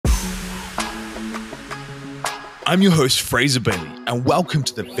I'm your host, Fraser Bailey, and welcome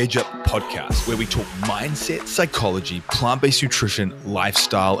to the Veg Up podcast, where we talk mindset, psychology, plant-based nutrition,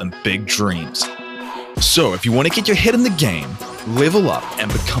 lifestyle, and big dreams. So if you want to get your head in the game, level up,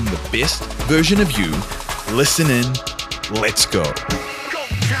 and become the best version of you, listen in. Let's go.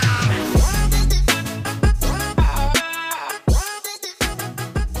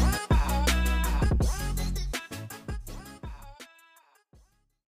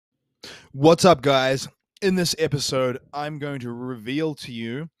 What's up, guys? In this episode, I'm going to reveal to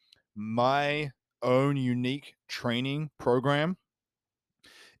you my own unique training program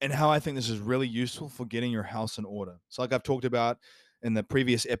and how I think this is really useful for getting your house in order. So like I've talked about in the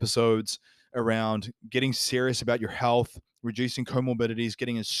previous episodes around getting serious about your health, reducing comorbidities,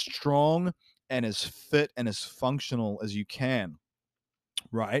 getting as strong and as fit and as functional as you can,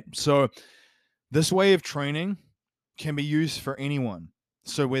 right? So this way of training can be used for anyone.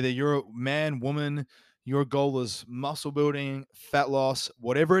 So whether you're a man, woman, your goal is muscle building, fat loss,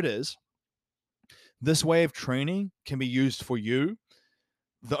 whatever it is, this way of training can be used for you.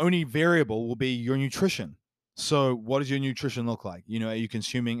 The only variable will be your nutrition. So what does your nutrition look like? You know, are you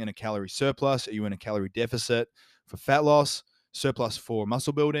consuming in a calorie surplus? Are you in a calorie deficit for fat loss, surplus for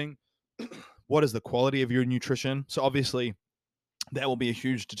muscle building? What is the quality of your nutrition? So obviously that will be a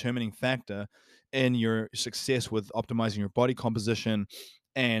huge determining factor in your success with optimizing your body composition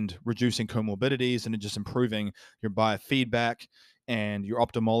and reducing comorbidities and just improving your biofeedback and your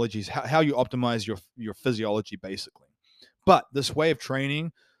ophthalmologies, how you optimize your physiology, basically. But this way of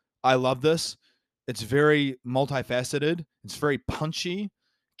training, I love this. It's very multifaceted. It's very punchy,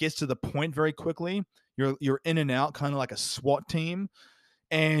 gets to the point very quickly. You're in and out, kind of like a SWAT team.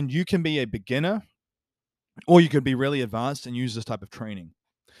 And you can be a beginner or you could be really advanced and use this type of training.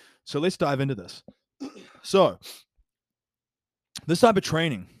 So let's dive into this. So this type of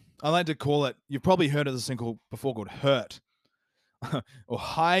training, I like to call it, you've probably heard of this thing before called HIRT, or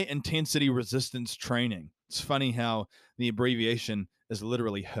high intensity resistance training. It's funny how the abbreviation is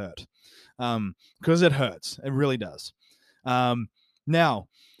literally HIRT, because it hurts. It really does. Now,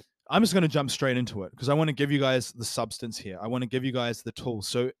 I'm just going to jump straight into it because I want to give you guys the substance here. I want to give you guys the tools.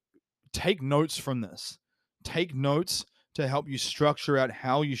 So take notes from this. Take notes to help you structure out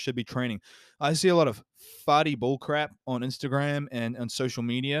how you should be training. I see a lot of farty bullcrap on Instagram and on social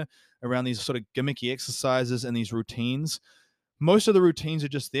media around these sort of gimmicky exercises and these routines. Most of the routines are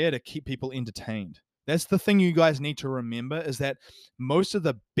just there to keep people entertained. That's the thing you guys need to remember, is that most of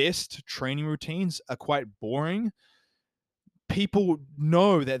the best training routines are quite boring. People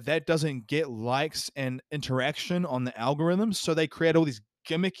know that that doesn't get likes and interaction on the algorithms, so they create all these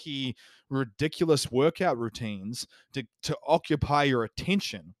gimmicky, ridiculous workout routines to occupy your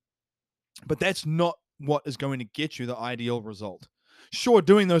attention. But that's not what is going to get you the ideal result. Sure,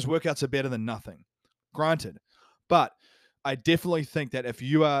 doing those workouts are better than nothing, granted. But I definitely think that if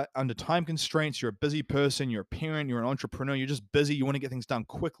you are under time constraints, you're a busy person, you're a parent, you're an entrepreneur, you're just busy, you want to get things done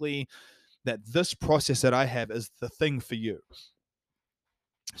quickly, that this process that I have is the thing for you.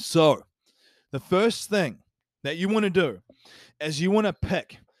 So the first thing that you want to do is you want to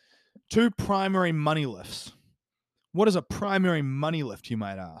pick 2 primary money lifts. What is a primary money lift, you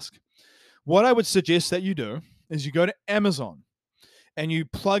might ask? What I would suggest that you do is you go to Amazon and you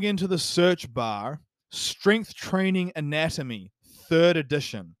plug into the search bar Strength Training Anatomy, 3rd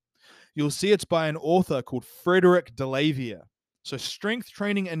edition. You'll see it's by an author called Frederick DeLavia. So Strength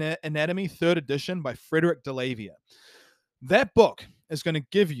Training Anatomy, 3rd edition by Frederick DeLavia. That book is going to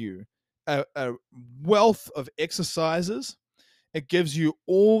give you a wealth of exercises. It gives you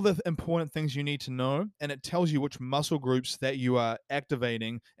all the important things you need to know, and it tells you which muscle groups that you are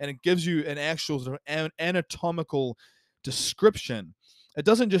activating, and it gives you an actual sort of anatomical description. It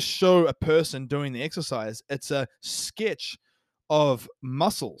doesn't just show a person doing the exercise. It's a sketch of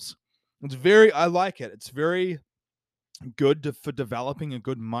muscles. I like it. It's very good for developing a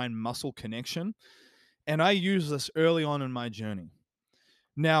good mind-muscle connection, and I use this early on in my journey.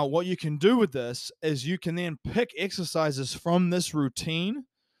 Now, what you can do with this is you can then pick exercises from this routine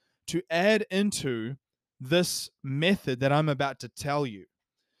to add into this method that I'm about to tell you.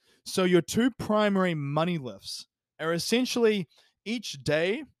 So your 2 primary money lifts are essentially each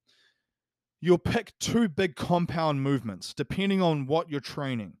day you'll pick 2 big compound movements depending on what you're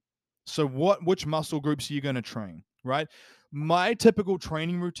training. So which muscle groups are you going to train, right? My typical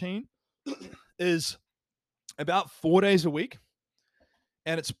training routine is about 4 days a week.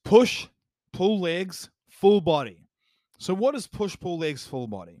 And it's push, pull legs, full body. So what is push, pull legs, full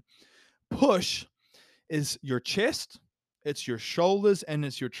body? Push is your chest, it's your shoulders, and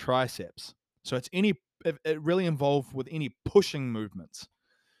it's your triceps. So it really involved with any pushing movements.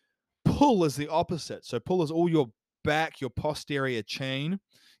 Pull is the opposite. So pull is all your back, your posterior chain,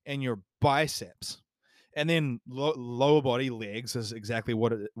 and your biceps. And then lower body, legs is exactly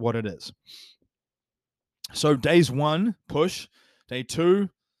what it is. So days 1, push. Day 2,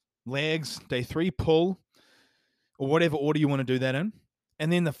 legs. Day 3, pull, or whatever order you want to do that in.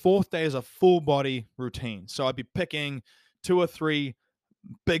 And then the 4th day is a full body routine. So I'd be picking 2 or 3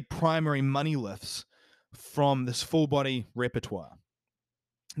 big primary money lifts from this full body repertoire.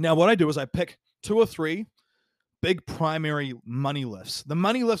 Now, what I do is I pick 2 or 3 big primary money lifts. The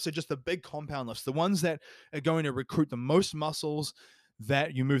money lifts are just the big compound lifts, the ones that are going to recruit the most muscles,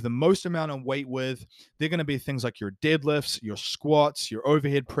 that you move the most amount of weight with. They're going to be things like your deadlifts, your squats, your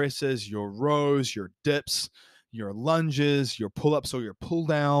overhead presses, your rows, your dips, your lunges, your pull-ups or your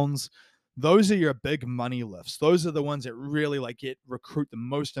pull-downs. Those are your big money lifts. Those are the ones that really recruit the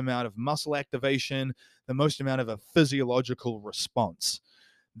most amount of muscle activation, the most amount of a physiological response.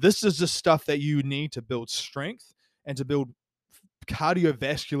 This is the stuff that you need to build strength and to build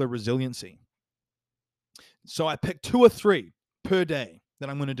cardiovascular resiliency. So I pick 2 or 3 per day that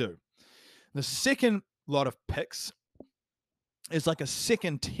I'm going to do. The second lot of picks is like a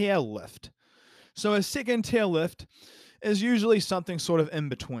second tier lift. So a second tier lift is usually something sort of in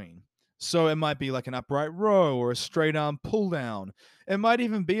between. So it might be like an upright row or a straight arm pull down. It might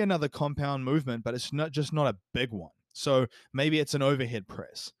even be another compound movement, but it's not a big one. So maybe it's an overhead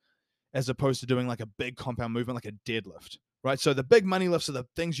press as opposed to doing like a big compound movement like a deadlift, right? So the big money lifts are the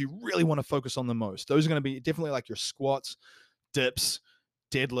things you really want to focus on the most. Those are going to be definitely like your squats, dips,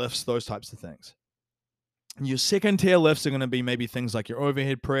 deadlifts, those types of things. And your second tier lifts are going to be maybe things like your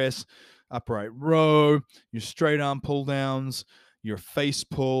overhead press, upright row, your straight arm pull downs, your face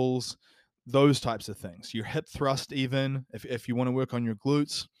pulls, those types of things. Your hip thrust even, if you want to work on your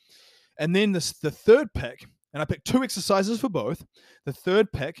glutes. And then the third pick, and I picked 2 exercises for both. The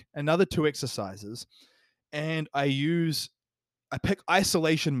third pick, another 2 exercises, and I pick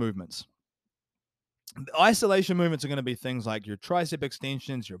isolation movements. The isolation movements are going to be things like your tricep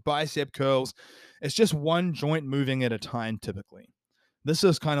extensions, your bicep curls. It's just one joint moving at a time typically. This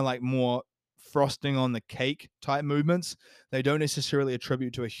is kind of like more frosting on the cake type movements. They don't necessarily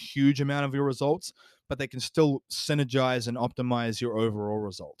attribute to a huge amount of your results, but they can still synergize and optimize your overall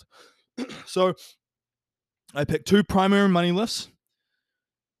result. So I picked 2 primary money lifts,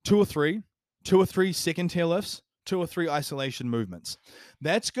 2 or 3 second tier lifts, 2 or 3 isolation movements.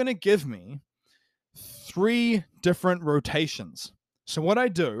 That's going to give me 3 different rotations. So what I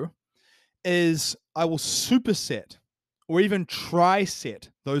do is I will superset or even tri-set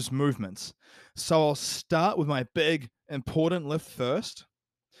those movements. So I'll start with my big important lift first.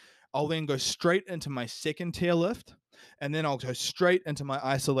 I'll then go straight into my second tier lift, and then I'll go straight into my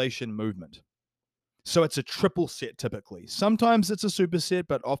isolation movement. So it's a triple set typically. Sometimes it's a superset,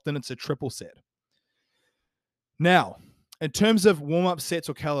 but often it's a triple set. Now, in terms of warm-up sets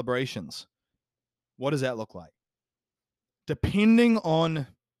or calibrations, what does that look like? Depending on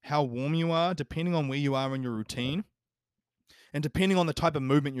how warm you are, depending on where you are in your routine, and depending on the type of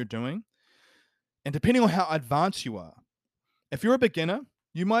movement you're doing, and depending on how advanced you are. If you're a beginner,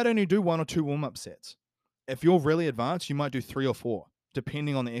 you might only do 1 or 2 warm-up sets. If you're really advanced, you might do 3 or 4,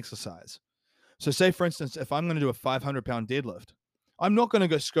 depending on the exercise. So say, for instance, if I'm going to do a 500-pound deadlift, I'm not going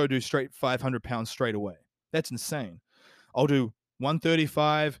to go do straight 500 pounds straight away. That's insane. I'll do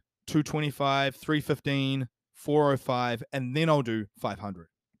 135, 225, 315, 405, and then I'll do 500.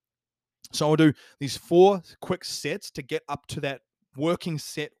 So I'll do these 4 quick sets to get up to that working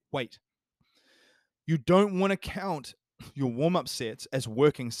set weight. You don't want to count your warm-up sets as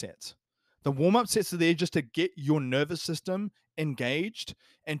working sets. The warm-up sets are there just to get your nervous system engaged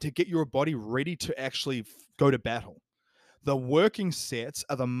and to get your body ready to actually go to battle. The working sets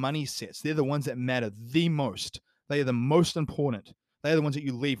are the money sets. They're the ones that matter the most. They are the most important. They are the ones that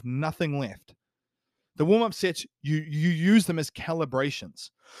you leave nothing left. The warm-up sets, you use them as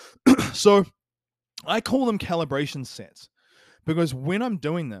calibrations. So I call them calibration sets because when I'm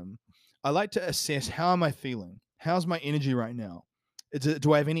doing them, I like to assess how am I feeling? How's my energy right now?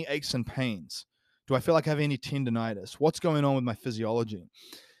 Do I have any aches and pains? Do I feel like I have any tendonitis? What's going on with my physiology?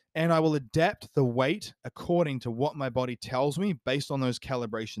 And I will adapt the weight according to what my body tells me based on those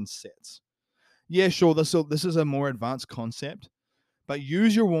calibration sets. Yeah, sure, this is a more advanced concept, but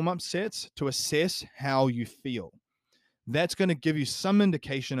use your warm-up sets to assess how you feel. That's going to give you some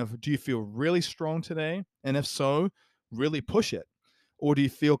indication of, do you feel really strong today? And if so, really push it. Or do you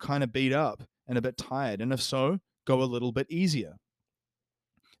feel kind of beat up and a bit tired? And if so, go a little bit easier.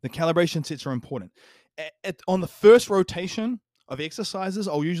 The calibration sets are important. On the first rotation of exercises,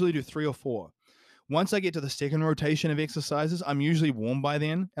 I'll usually do 3 or 4. Once I get to the second rotation of exercises, I'm usually warm by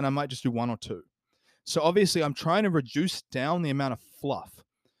then, and I might just do 1 or 2. So obviously I'm trying to reduce down the amount of fluff.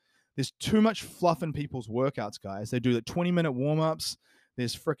 There's too much fluff in people's workouts, guys. They do the 20-minute warm-ups.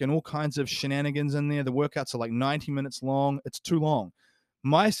 There's freaking all kinds of shenanigans in there. The workouts are like 90 minutes long. It's too long.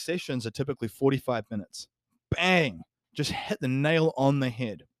 My sessions are typically 45 minutes. Bang! Just hit the nail on the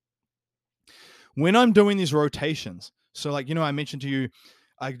head. When I'm doing these rotations, so like, I mentioned to you,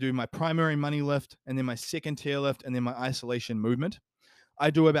 I do my primary money lift and then my second tier lift and then my isolation movement. I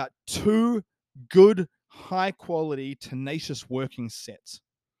do about 2 good, high quality, tenacious working sets.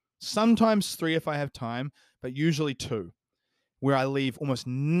 Sometimes 3 if I have time, but usually 2, where I leave almost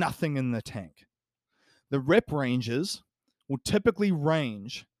nothing in the tank. The rep ranges will typically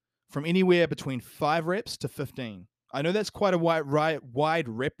range from anywhere between 5 reps to 15. I know that's quite a wide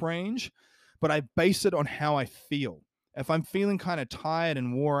rep range, but I base it on how I feel. If I'm feeling kind of tired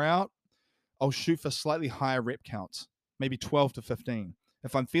and wore out, I'll shoot for slightly higher rep counts, maybe 12 to 15.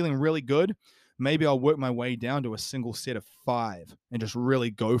 If I'm feeling really good, maybe I'll work my way down to a single set of 5 and just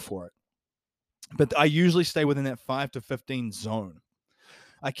really go for it. But I usually stay within that 5 to 15 zone.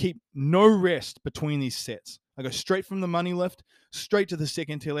 I keep no rest between these sets. I go straight from the money lift, straight to the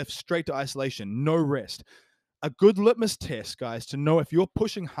second tier lift, straight to isolation, no rest. A good litmus test, guys, to know if you're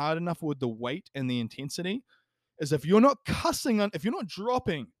pushing hard enough with the weight and the intensity is if you're not if you're not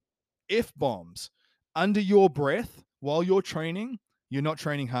dropping F-bombs under your breath while you're training, you're not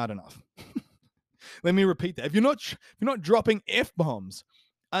training hard enough. Let me repeat that. If you're not dropping F-bombs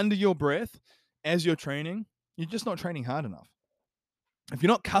under your breath as you're training, you're just not training hard enough. If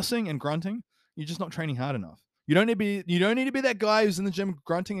you're not cussing and grunting, you're just not training hard enough. You don't need to be that guy who's in the gym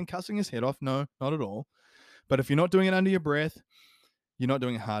grunting and cussing his head off. No, not at all. But if you're not doing it under your breath, you're not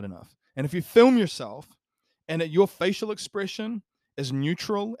doing it hard enough. And if you film yourself and your facial expression is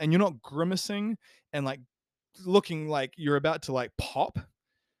neutral and you're not grimacing and like looking like you're about to like pop,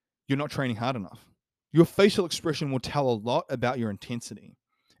 you're not training hard enough. Your facial expression will tell a lot about your intensity.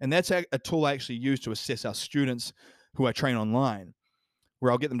 And that's a tool I actually use to assess our students who I train online,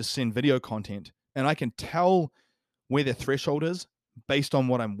 where I'll get them to send video content and I can tell where their threshold is based on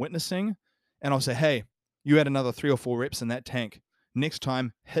what I'm witnessing. And I'll say, hey, you had another 3 or 4 reps in that tank. Next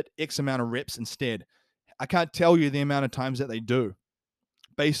time, hit X amount of reps instead. I can't tell you the amount of times that they do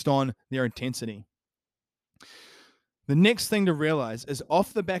based on their intensity. The next thing to realize is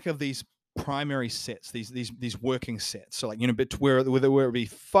off the back of these primary sets, these working sets. So like, whether it be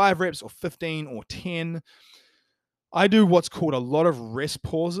 5 reps or 15 or 10, I do what's called a lot of rest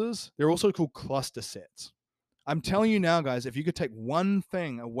pauses. They're also called cluster sets. I'm telling you now, guys, if you could take one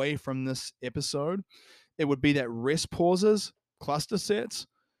thing away from this episode, it would be that rest pauses, cluster sets,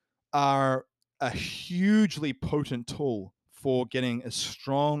 are a hugely potent tool for getting as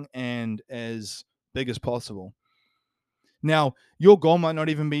strong and as big as possible. Now, your goal might not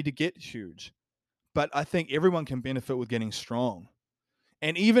even be to get huge, but I think everyone can benefit with getting strong.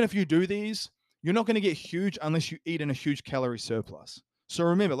 And even if you do these, you're not going to get huge unless you eat in a huge calorie surplus. So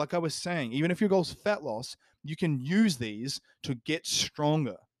remember, like I was saying, even if your goal is fat loss, you can use these to get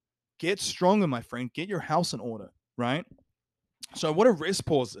stronger. Get stronger, my friend. Get your house in order, right? So what a rest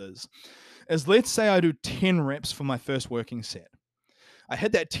pause is let's say I do 10 reps for my first working set. I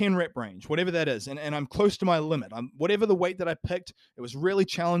hit that 10 rep range, whatever that is, and I'm close to my limit. Whatever the weight that I picked, it was really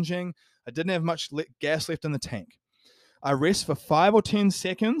challenging. I didn't have much gas left in the tank. I rest for 5 or 10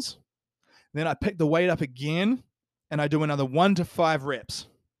 seconds. Then I pick the weight up again, and I do another 1 to 5 reps.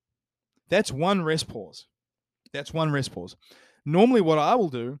 That's one rest pause. Normally what I will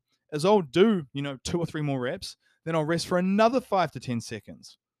do is I'll do, 2 or 3 more reps. Then I'll rest for another 5 to 10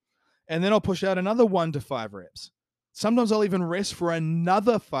 seconds. And then I'll push out another 1 to 5 reps. Sometimes I'll even rest for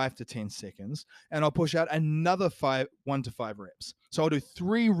another 5 to 10 seconds, and I'll push out another 1 to 5 reps. So I'll do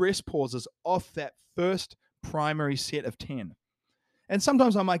 3 rest pauses off that first primary set of 10. And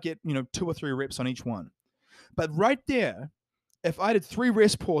sometimes I might get, 2 or 3 reps on each one. But right there, if I did 3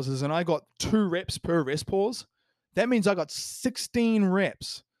 rest pauses and I got 2 reps per rest pause, that means I got 16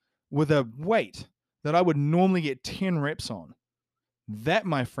 reps with a weight that I would normally get 10 reps on. That,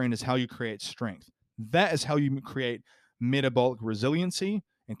 my friend, is how you create strength. That is how you create metabolic resiliency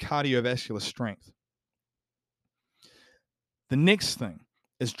and cardiovascular strength. The next thing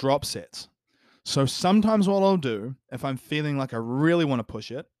is drop sets. So sometimes what I'll do, if I'm feeling like I really want to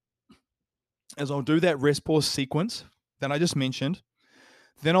push it, is I'll do that rest pause sequence that I just mentioned.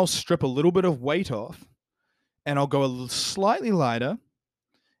 Then I'll strip a little bit of weight off and I'll go slightly lighter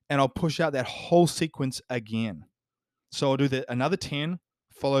and I'll push out that whole sequence again. So I'll do another 10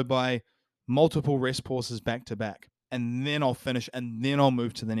 followed by multiple rest pauses back to back. And then I'll finish and then I'll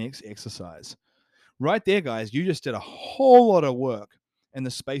move to the next exercise. Right there, guys, you just did a whole lot of work in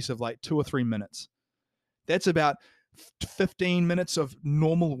the space of like 2 or 3 minutes. That's about 15 minutes of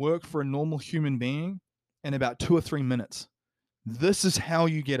normal work for a normal human being in about 2 or 3 minutes. This is how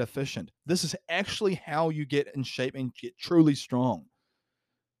you get efficient. This is actually how you get in shape and get truly strong.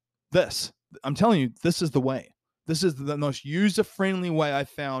 I'm telling you, this is the way. This is the most user-friendly way I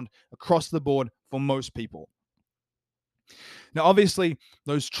found across the board for most people. Now, obviously,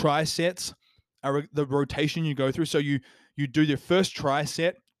 those trisets are the rotation you go through. So you do your first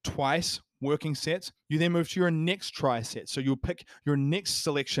triset twice, working sets. You then move to your next triset. So you'll pick your next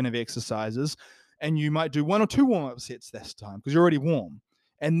selection of exercises, and you might do 1 or 2 warm-up sets this time because you're already warm.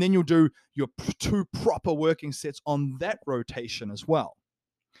 And then you'll do your 2 proper working sets on that rotation as well.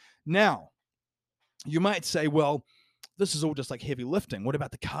 Now, you might say, well, this is all just like heavy lifting. What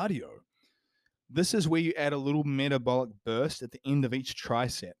about the cardio? This is where you add a little metabolic burst at the end of each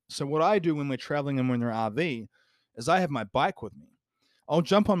triset. So what I do when we're traveling and when we're RV is I have my bike with me. I'll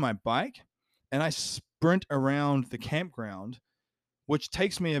jump on my bike and I sprint around the campground, which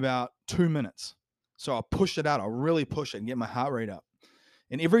takes me about 2 minutes. So I'll push it out. I'll really push it and get my heart rate up.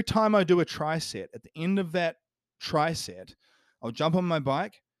 And every time I do a triset, at the end of that triset, I'll jump on my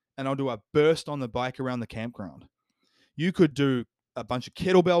bike and I'll do a burst on the bike around the campground. You could do a bunch of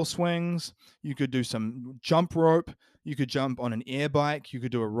kettlebell swings. You could do some jump rope. You could jump on an air bike. You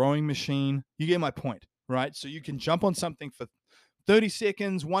could do a rowing machine. You get my point, right? So you can jump on something for 30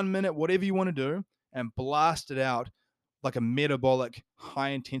 seconds, 1 minute, whatever you want to do, and blast it out like a metabolic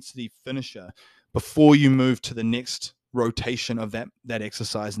high-intensity finisher before you move to the next rotation of that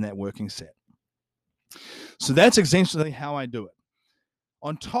exercise and that working set. So that's essentially how I do it.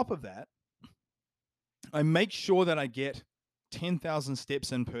 On top of that, I make sure that I get 10,000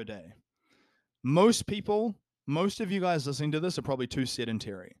 steps in per day. Most of you guys listening to this are probably too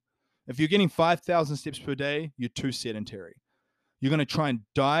sedentary. If you're getting 5,000 steps per day, you're too sedentary. You're going to try and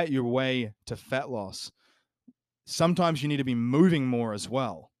diet your way to fat loss. Sometimes you need to be moving more as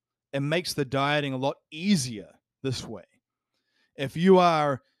well. It makes the dieting a lot easier this way. If you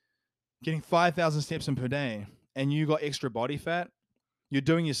are getting 5,000 steps in per day and you got extra body fat, you're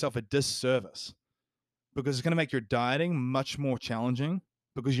doing yourself a disservice because it's going to make your dieting much more challenging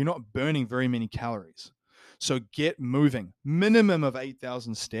because you're not burning very many calories. So get moving. Minimum of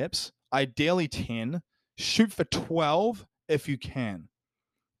 8,000 steps, ideally 10. Shoot for 12 if you can.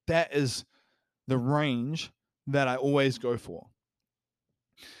 That is the range that I always go for.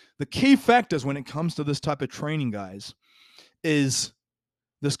 The key factors when it comes to this type of training, guys, is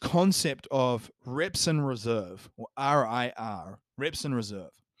this concept of reps in reserve, or RIR, reps in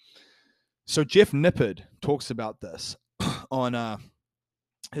reserve. So Jeff Nippard talks about this on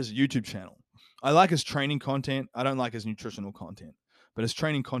his YouTube channel. I like his training content. I don't like his nutritional content, but his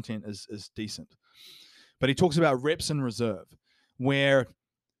training content is decent. But he talks about reps in reserve, where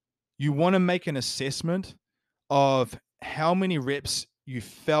you want to make an assessment of how many reps you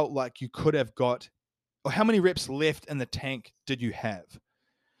felt like you could have got, or how many reps left in the tank did you have.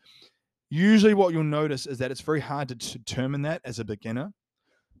 Usually what you'll notice is that it's very hard to determine that as a beginner.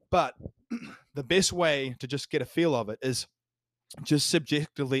 But the best way to just get a feel of it is just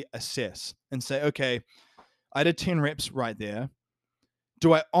subjectively assess and say, okay, I did 10 reps right there.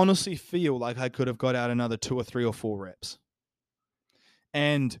 Do I honestly feel like I could have got out another 2 or 3 or 4 reps?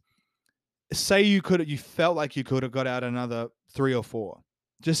 And say you felt like you could have got out another 3 or 4.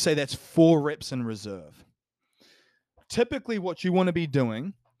 Just say that's 4 reps in reserve. Typically what you want to be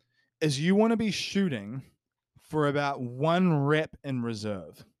doing is you want to be shooting for about 1 rep in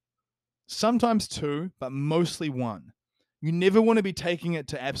reserve. Sometimes 2, but mostly 1. You never want to be taking it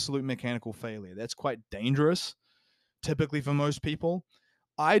to absolute mechanical failure. That's quite dangerous, typically for most people.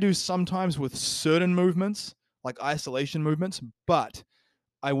 I do sometimes with certain movements, like isolation movements, but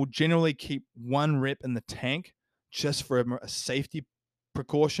I will generally keep 1 rep in the tank just for a safety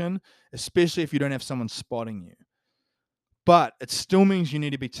precaution, especially if you don't have someone spotting you. But it still means you need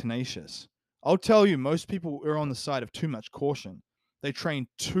to be tenacious. I'll tell you, most people are on the side of too much caution. They train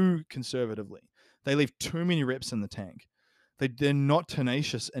too conservatively. They leave too many reps in the tank. They're not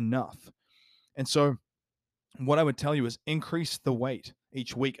tenacious enough. And so what I would tell you is increase the weight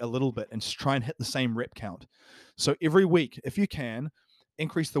each week a little bit and try and hit the same rep count. So every week, if you can,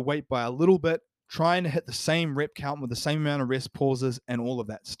 increase the weight by a little bit, try and hit the same rep count with the same amount of rest pauses and all of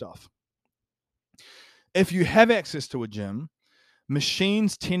that stuff. If you have access to a gym,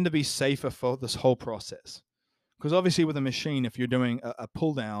 machines tend to be safer for this whole process. Because obviously with a machine, if you're doing a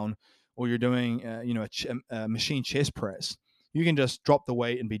pull down or you're doing a machine chest press, you can just drop the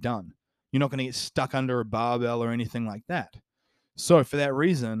weight and be done. You're not going to get stuck under a barbell or anything like that. So for that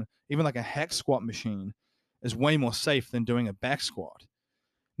reason, even like a hack squat machine is way more safe than doing a back squat.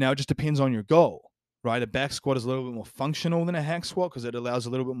 Now, it just depends on your goal. right? A back squat is a little bit more functional than a hack squat because it allows a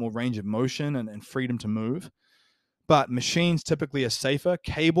little bit more range of motion and freedom to move. But machines typically are safer.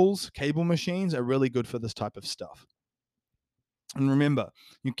 Cable machines are really good for this type of stuff. And remember,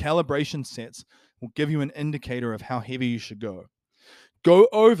 your calibration sets will give you an indicator of how heavy you should go. Go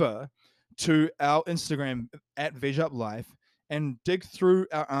over to our Instagram at VegUpLife and dig through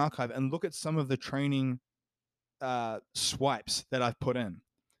our archive and look at some of the training swipes that I've put in.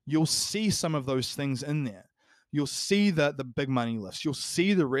 You'll see some of those things in there. You'll see the big money lifts. You'll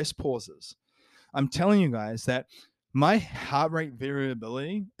see the rest pauses. I'm telling you guys that my heart rate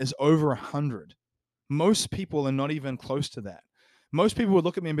variability is over 100. Most people are not even close to that. Most people would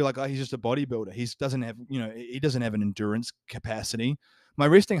look at me and be like, "Oh, he's just a bodybuilder. He doesn't have an endurance capacity." My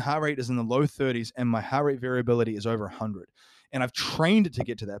resting heart rate is in the low 30s, and my heart rate variability is over 100. And I've trained it to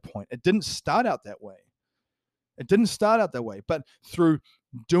get to that point. It didn't start out that way. But through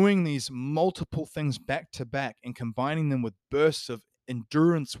doing these multiple things back to back and combining them with bursts of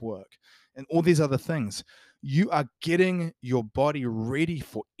endurance work and all these other things, you are getting your body ready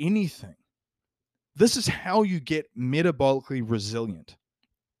for anything. This is how you get metabolically resilient.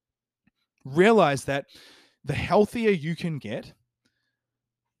 Realize that the healthier you can get,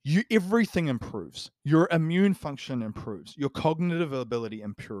 everything improves. Your immune function improves. Your cognitive ability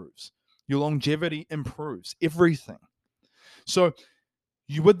improves. Your longevity improves. Everything. So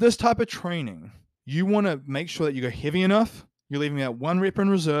with this type of training, you want to make sure that you go heavy enough. You're leaving out 1 rep in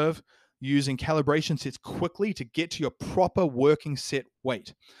reserve, using calibration sets quickly to get to your proper working set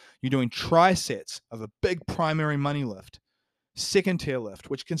weight. You're doing trisets of a big primary money lift, second tier lift,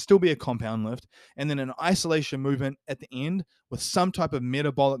 which can still be a compound lift, and then an isolation movement at the end with some type of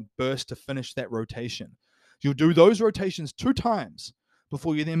metabolic burst to finish that rotation. You'll do those rotations 2 times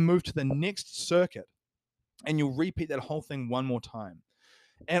before you then move to the next circuit, and you'll repeat that whole thing 1 more time.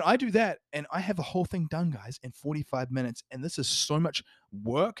 And I do that, and I have the whole thing done, guys, in 45 minutes. And this is so much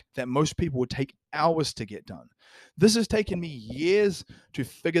work that most people would take hours to get done. This has taken me years to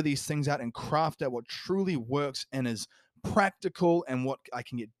figure these things out and craft out what truly works and is practical and what I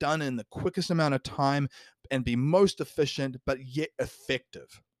can get done in the quickest amount of time and be most efficient, but yet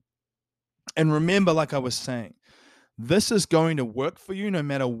effective. And remember, like I was saying, this is going to work for you no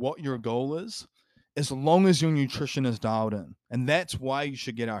matter what your goal is, as long as your nutrition is dialed in. And that's why you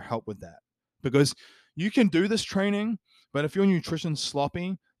should get our help with that. Because you can do this training, but if your nutrition's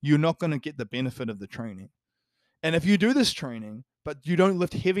sloppy, you're not going to get the benefit of the training. And if you do this training, but you don't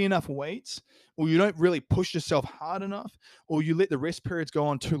lift heavy enough weights, or you don't really push yourself hard enough, or you let the rest periods go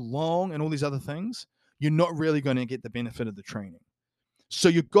on too long and all these other things, you're not really going to get the benefit of the training. So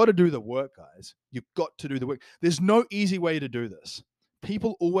you've got to do the work, guys. You've got to do the work. There's no easy way to do this.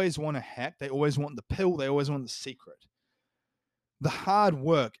 People always want a hack. They always want the pill. They always want the secret. The hard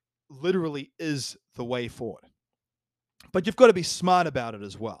work literally is the way forward. But you've got to be smart about it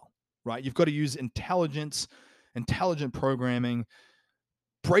as well, right? You've got to use intelligent programming.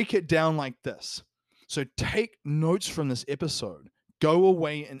 Break it down like this. So take notes from this episode. Go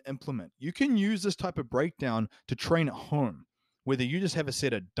away and implement. You can use this type of breakdown to train at home, whether you just have a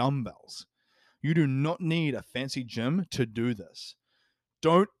set of dumbbells. You do not need a fancy gym to do this.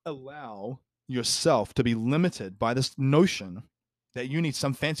 Don't allow yourself to be limited by this notion that you need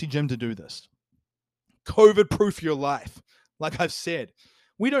some fancy gym to do this. COVID-proof your life. Like I've said,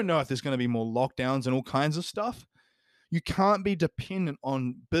 we don't know if there's going to be more lockdowns and all kinds of stuff. You can't be dependent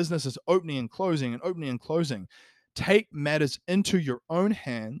on businesses opening and closing. Take matters into your own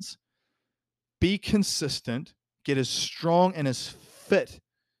hands. Be consistent. Get as strong and as fit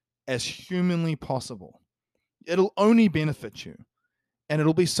as humanly possible. It'll only benefit you. And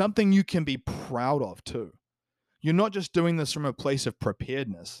it'll be something you can be proud of too. You're not just doing this from a place of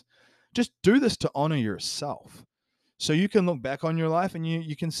preparedness. Just do this to honor yourself. So you can look back on your life and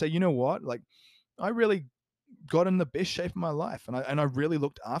you can say, you know what? Like, I really got in the best shape of my life, and I really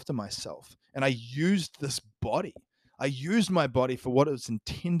looked after myself. And I used this body. I used my body for what its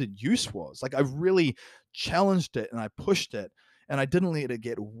intended use was. Like, I really challenged it and I pushed it, and I didn't let it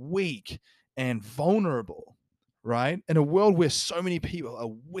get weak and vulnerable. Right? In a world where so many people are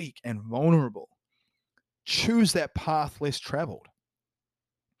weak and vulnerable, choose that path less traveled.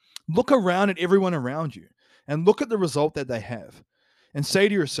 Look around at everyone around you and look at the result that they have and say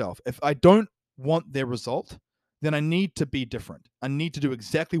to yourself, if I don't want their result, then I need to be different. I need to do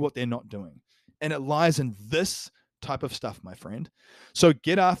exactly what they're not doing. And it lies in this type of stuff, my friend. So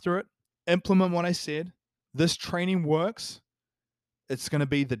get after it. Implement what I said. This training works. It's going to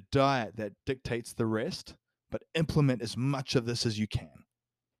be the diet that dictates the rest. But implement as much of this as you can.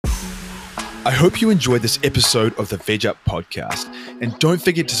 I hope you enjoyed this episode of the Veg Up Podcast, and don't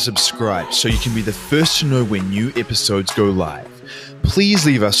forget to subscribe so you can be the first to know when new episodes go live. Please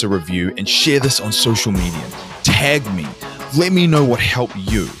leave us a review and share this on social media. Tag me. Let me know what helped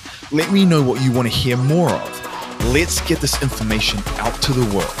you. Let me know what you want to hear more of. Let's get this information out to the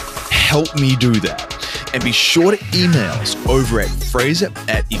world. Help me do that. And be sure to email us over at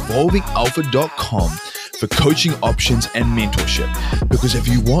fraser@evolvingalpha.com for coaching options and mentorship. Because if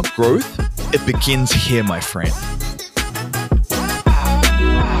you want growth, it begins here, my friend.